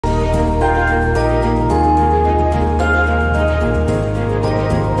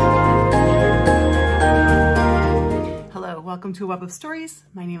welcome to A Web of Stories.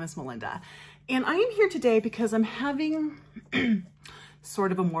 My name is Melinda, and I am here today because I'm having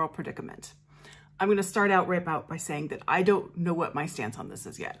sort of a moral predicament. I'm going to start out right out by saying that I don't know what my stance on this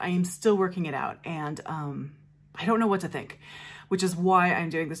is yet. I am still working it out, and I don't know what to think, which is why I'm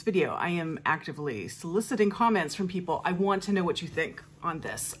doing this video. I am actively soliciting comments from people. I want to know what you think on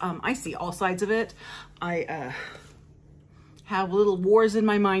this. I see all sides of it. I have little wars in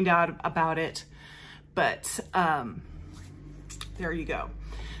my mind about it. But there you go.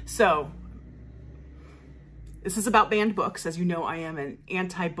 So this is about banned books. As you know, I am an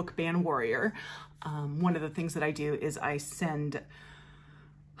anti-book ban warrior. One of the things that I do is I send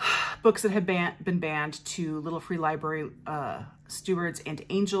books that have been banned to Little Free Library stewards and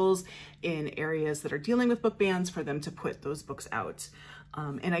angels in areas that are dealing with book bans for them to put those books out.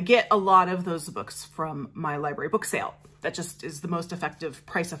 And I get a lot of those books from my library book sale. That just is the most effective,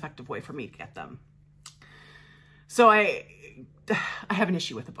 price-effective way for me to get them. So I have an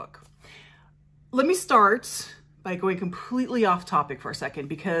issue with the book. Let me start by going completely off topic for a second,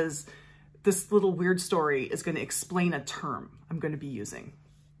 because this little weird story is going to explain a term I'm going to be using.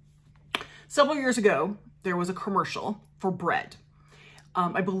 Several years ago, there was a commercial for bread.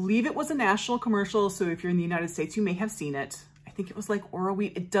 I believe it was a national commercial, so if you're in the United States, you may have seen it. I think it was like Oral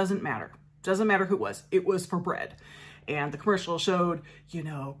Wheat. It doesn't matter. Doesn't matter who it was. It was for bread. And the commercial showed, you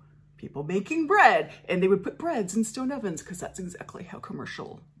know, people making bread, and they would put breads in stone ovens because that's exactly how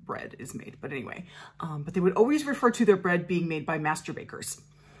commercial bread is made. But anyway, but they would always refer to their bread being made by master bakers.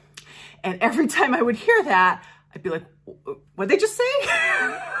 And every time I would hear that, I'd be like, what'd they just say?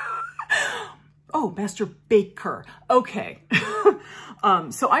 Oh, master baker. Okay.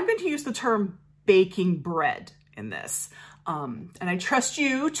 So I'm going to use the term baking bread in this. And I trust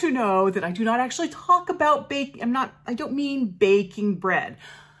you to know that I do not actually talk about baking. I don't mean baking bread.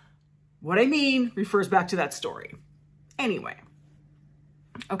 What I mean refers back to that story. Anyway,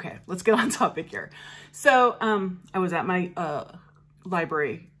 okay, let's get on topic here. So I was at my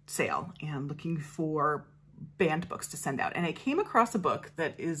library sale and looking for banned books to send out. And I came across a book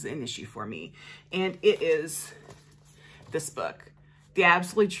that is an issue for me. And it is this book, The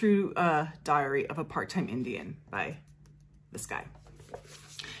Absolutely True Diary of a Part-Time Indian by this guy.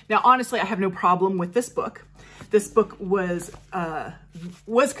 Now, honestly, I have no problem with this book. This book was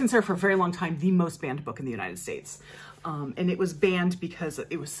considered for a very long time the most banned book in the United States. And it was banned because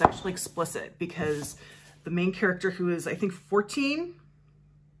it was sexually explicit, because the main character, who is, I think, 14,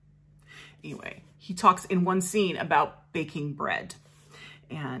 anyway, he talks in one scene about baking bread.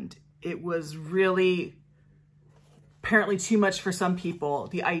 And it was really apparently too much for some people,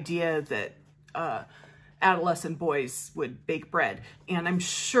 the idea that adolescent boys would bake bread. And I'm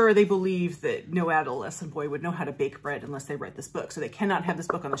sure they believe that no adolescent boy would know how to bake bread unless they read this book. So they cannot have this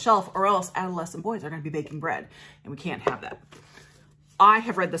book on the shelf, or else adolescent boys are going to be baking bread. And we can't have that. I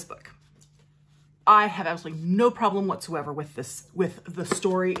have read this book. I have absolutely no problem whatsoever with the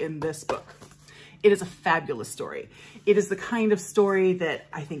story in this book. It is a fabulous story. It is the kind of story that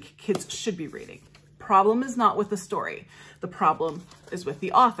I think kids should be reading. Problem is not with the story. The problem is with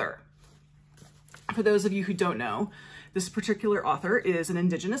the author. For those of you who don't know, this particular author is an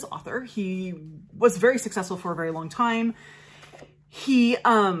Indigenous author. He was very successful for a very long time. He,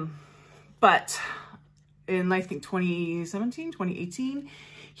 but in, I think, 2017, 2018,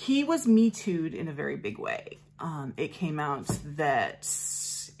 he was Me Too'd in a very big way. It came out that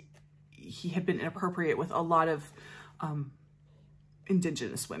he had been inappropriate with a lot of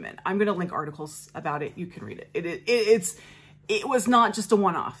Indigenous women. I'm going to link articles about it. You can read it. It was not just a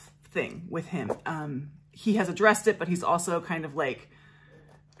one-off thing with him. He has addressed it, but he's also kind of like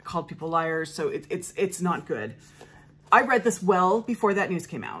called people liars. So it's not good. I read this well before that news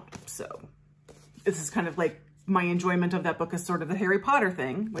came out. So this is kind of like my enjoyment of that book is sort of the Harry Potter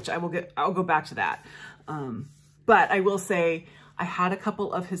thing, which I'll go back to that. But I will say I had a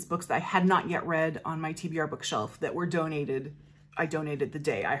couple of his books that I had not yet read on my TBR bookshelf that were donated. I donated the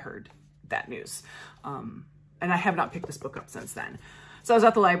day I heard that news. And I have not picked this book up since then. So I was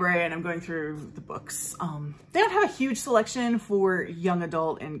at the library and I'm going through the books. They don't have a huge selection for young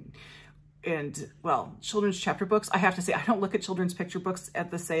adult and well, children's chapter books. I have to say, I don't look at children's picture books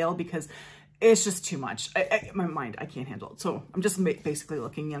at the sale because it's just too much. My mind, I can't handle it. So I'm just basically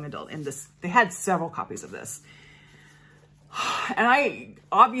looking young adult, and they had several copies of this. And I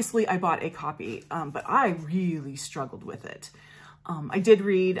bought a copy, but I really struggled with it. I did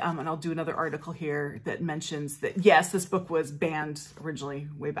read, and I'll do another article here that mentions that, yes, this book was banned originally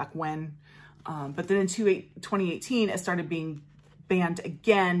way back when, but then in 2018, it started being banned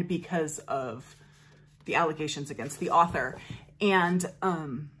again because of the allegations against the author. And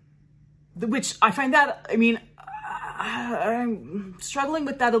which I find that, I mean, I'm struggling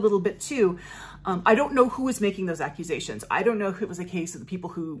with that a little bit too. I don't know who is making those accusations. I don't know if it was a case of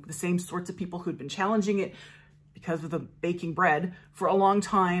the same sorts of people who'd been challenging it because of the baking bread for a long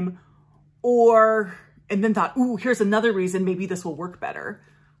time, and then thought, ooh, here's another reason maybe this will work better.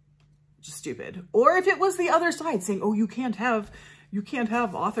 Just stupid. Or if it was the other side saying, oh, you can't have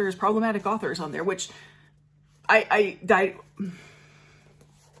authors, problematic authors on there, which I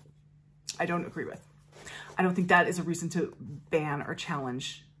don't agree with. I don't think that is a reason to ban or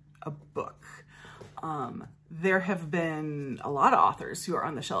challenge a book. There have been a lot of authors who are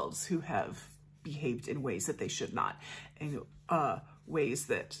on the shelves who have behaved in ways that they should not, and ways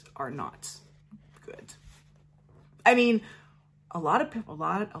that are not good. I mean, a lot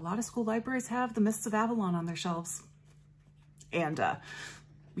of school libraries have The Mists of Avalon on their shelves. And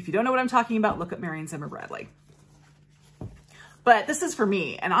if you don't know what I'm talking about, look up Marion Zimmer Bradley. But this is for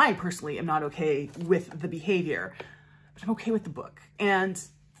me, and I personally am not okay with the behavior, but I'm okay with the book. And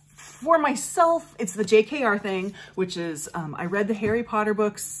for myself, it's the JKR thing, which is I read the Harry Potter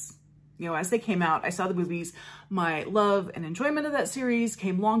books, you know, as they came out. I saw the movies. My love and enjoyment of that series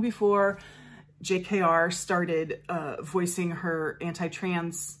came long before JKR started voicing her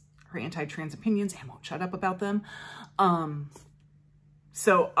anti-trans opinions and won't shut up about them.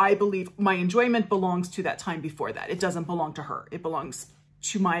 So I believe my enjoyment belongs to that time before that. It doesn't belong to her. It belongs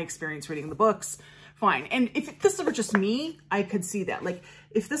to my experience reading the books. Fine. And if this were just me, I could see that. Like,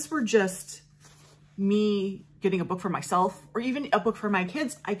 if this were just me getting a book for myself or even a book for my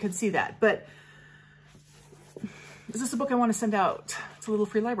kids, I could see that. But is this a book I want to send out to little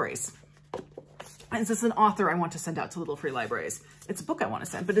free libraries? Is this an author I want to send out to little free libraries? It's a book I want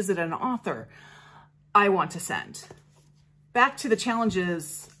to send, but is it an author I want to send? Back to the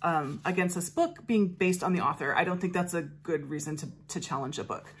challenges against this book being based on the author. I don't think that's a good reason to challenge a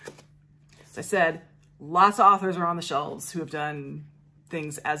book. As I said, lots of authors are on the shelves who have done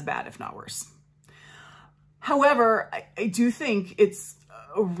things as bad, if not worse. However, I do think it's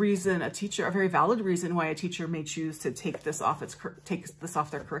a very valid reason why a teacher may choose to take this off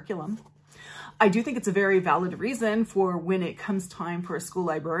their curriculum. I do think it's a very valid reason for when it comes time for a school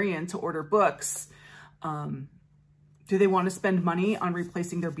librarian to order books. Do they want to spend money on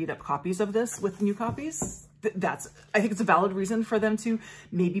replacing their beat up copies of this with new copies? I think it's a valid reason for them to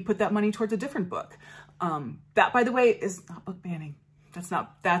maybe put that money towards a different book. That, by the way, is not book banning.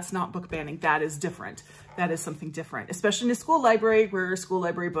 That's not book banning. That is different. That is something different, especially in a school library where school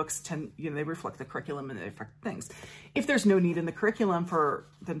library books they reflect the curriculum and they reflect things. If there's no need in the curriculum for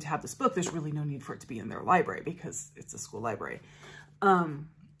them to have this book, there's really no need for it to be in their library because it's a school library.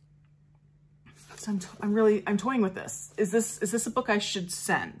 So I'm toying with this. Is this a book I should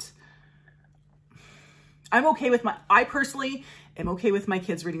send? I personally am okay with my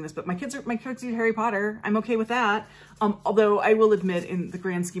kids reading this book. My kids read Harry Potter. I'm okay with that. Although I will admit, in the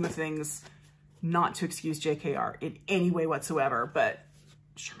grand scheme of things, not to excuse JKR in any way whatsoever, but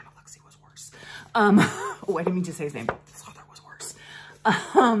Sherman Alexie was worse. Oh, I didn't mean to say his name. This author was worse.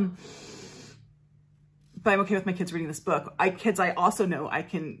 But I'm okay with my kids reading this book. I also know I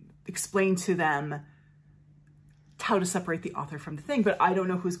can explain to them how to separate the author from the thing, but I don't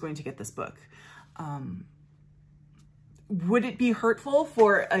know who's going to get this book. Would it be hurtful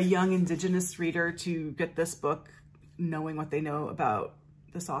for a young Indigenous reader to get this book knowing what they know about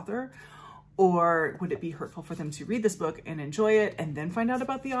this author? Or would it be hurtful for them to read this book and enjoy it and then find out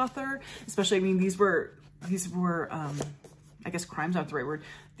about the author? Especially, I mean, these were I guess crime's not the right word.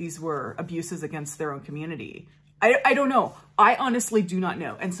 These were abuses against their own community. I don't know. I honestly do not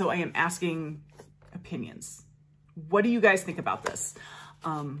know. And so I am asking opinions. What do you guys think about this?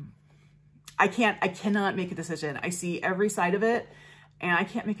 I cannot make a decision. I see every side of it and I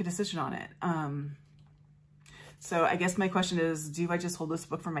can't make a decision on it. So I guess my question is, do I just hold this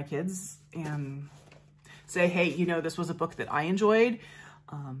book for my kids and say, hey, you know, this was a book that I enjoyed.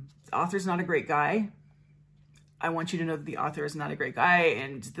 The author's not a great guy. I want you to know that the author is not a great guy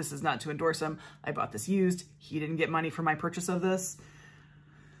and this is not to endorse him. I bought this used. He didn't get money for my purchase of this.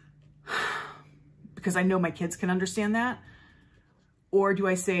 Because I know my kids can understand that. Or do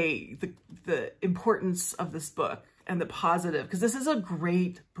I say the importance of this book and the positive, because this is a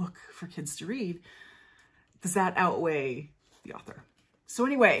great book for kids to read. Does that outweigh the author? So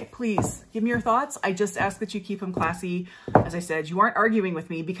anyway, please give me your thoughts. I just ask that you keep them classy. As I said, you aren't arguing with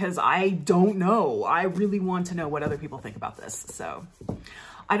me because I don't know. I really want to know what other people think about this. So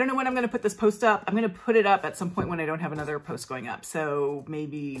I don't know when I'm going to put this post up. I'm going to put it up at some point when I don't have another post going up. So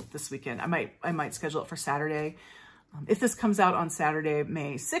maybe this weekend. I might schedule it for Saturday. If this comes out on Saturday,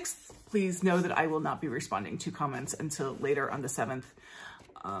 May 6th, please know that I will not be responding to comments until later on the 7th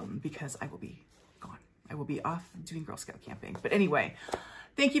because I will be gone. I will be off doing Girl Scout camping. But anyway,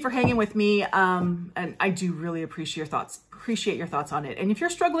 thank you for hanging with me. And I do really appreciate your thoughts on it. And if you're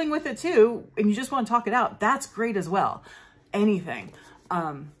struggling with it too, and you just want to talk it out, that's great as well. Anything.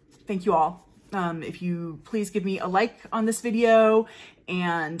 Thank you all. If you please give me a like on this video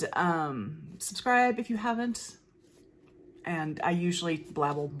and subscribe if you haven't. And I usually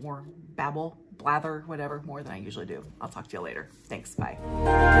blather, whatever, more than I usually do. I'll talk to you later. Thanks.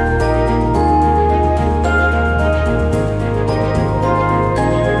 Bye.